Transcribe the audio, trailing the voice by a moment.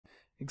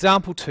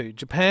Example 2.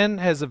 Japan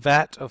has a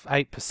VAT of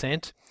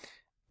 8%.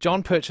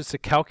 John purchased a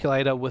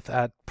calculator with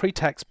a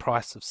pre-tax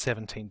price of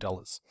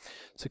 $17.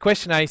 So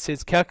question A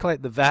says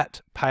calculate the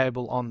VAT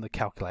payable on the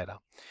calculator.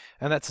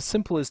 And that's as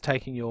simple as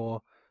taking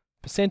your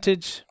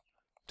percentage,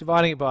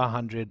 dividing it by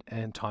 100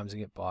 and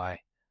timesing it by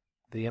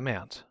the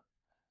amount.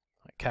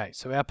 Okay,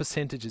 so our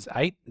percentage is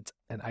 8. It's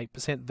an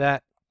 8%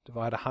 VAT,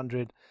 divide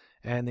 100,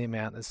 and the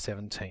amount is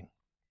 17.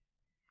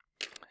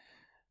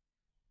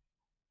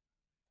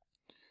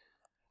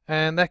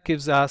 And that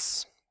gives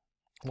us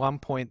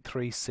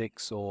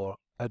 1.36 or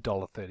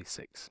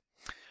 $1.36.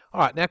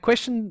 Alright, now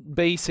question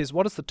B says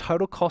what is the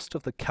total cost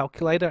of the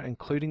calculator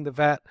including the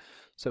VAT?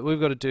 So what we've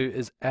got to do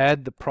is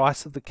add the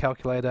price of the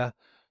calculator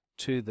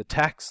to the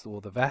tax or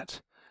the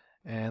VAT,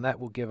 and that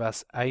will give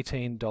us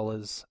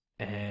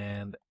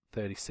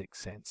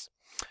 $18.36.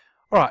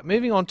 Alright,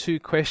 moving on to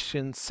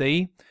question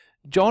C.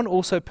 John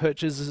also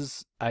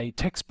purchases a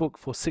textbook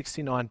for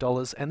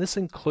 $69, and this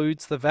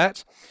includes the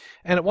VAT,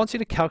 and it wants you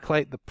to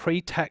calculate the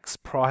pre-tax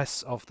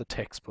price of the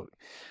textbook.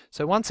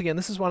 So once again,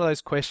 this is one of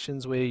those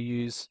questions where you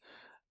use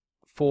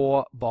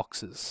 4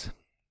 boxes.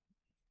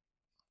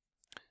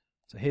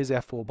 So here's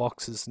our 4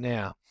 boxes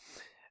now.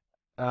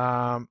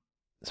 So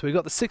we've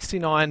got the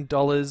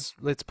 $69,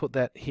 let's put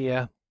that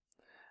here.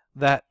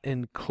 That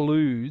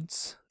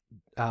includes,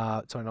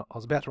 I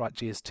was about to write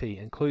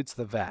GST, includes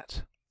the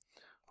VAT.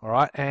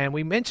 Alright, and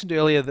we mentioned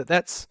earlier that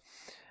that's,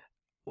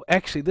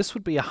 actually this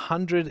would be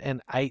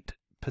 108%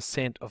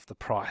 of the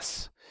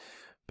price,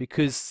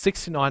 because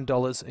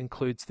 $69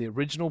 includes the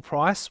original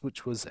price,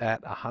 which was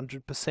at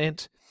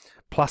 100%,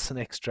 plus an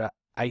extra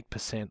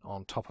 8%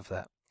 on top of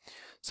that.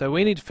 So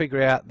we need to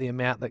figure out the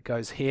amount that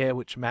goes here,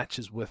 which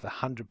matches with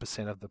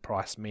 100% of the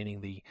price,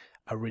 meaning the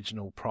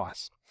original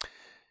price.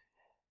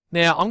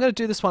 Now I'm going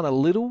to do this one a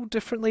little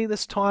differently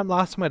this time.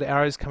 Last time I had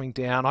arrows coming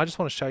down. I just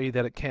want to show you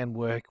that it can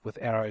work with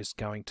arrows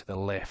going to the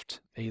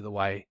left. Either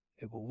way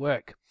it will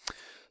work.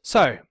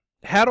 So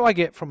how do I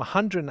get from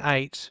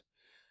 108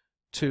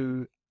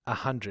 to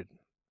 100?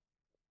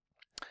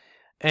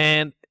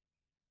 And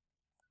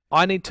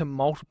I need to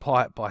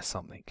multiply it by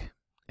something,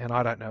 and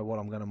I don't know what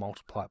I'm going to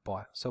multiply it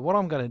by. So what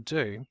I'm going to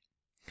do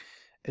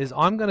is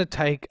I'm going to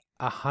take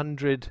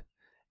 100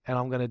 and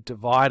I'm going to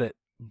divide it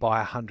by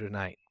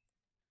 108.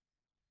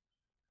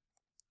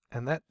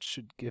 And that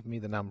should give me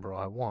the number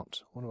I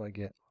want. What do I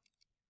get?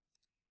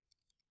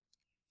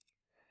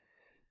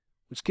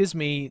 Which gives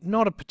me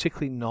not a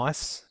particularly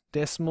nice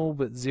decimal,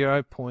 but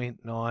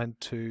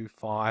 0.925.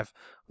 I'm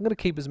going to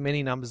keep as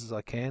many numbers as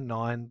I can.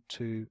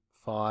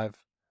 925.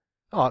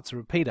 Oh, it's a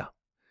repeater.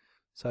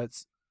 So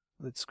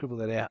let's scribble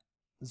that out.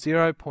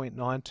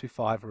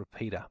 0.925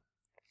 repeater.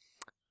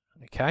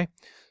 Okay.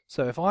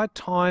 So if I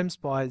times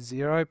by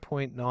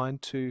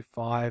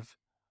 0.925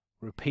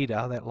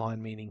 repeater, that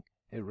line meaning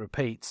it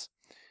repeats,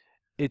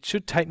 it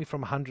should take me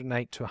from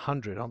 108 to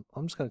 100. I'm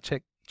just going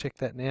to check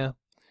that now.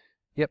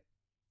 Yep,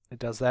 it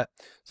does that.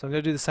 So I'm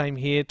going to do the same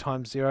here,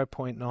 times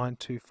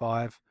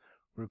 0.925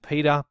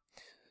 repeater.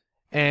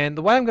 And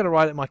the way I'm going to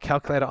write it in my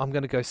calculator, I'm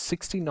going to go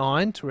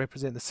 69 to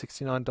represent the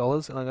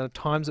 $69, and I'm going to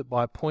times it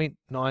by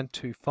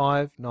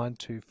 0.925,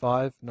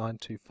 925,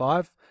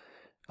 925.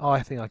 Oh,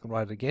 I think I can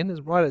write it again.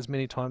 Write it as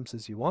many times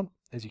as you want,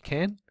 as you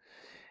can.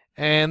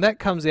 And that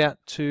comes out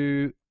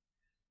to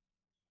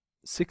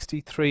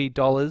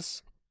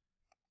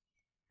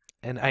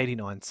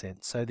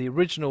 $63.89. So the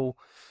original,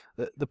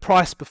 the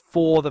price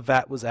before the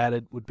VAT was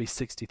added would be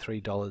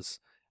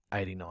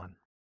 $63.89.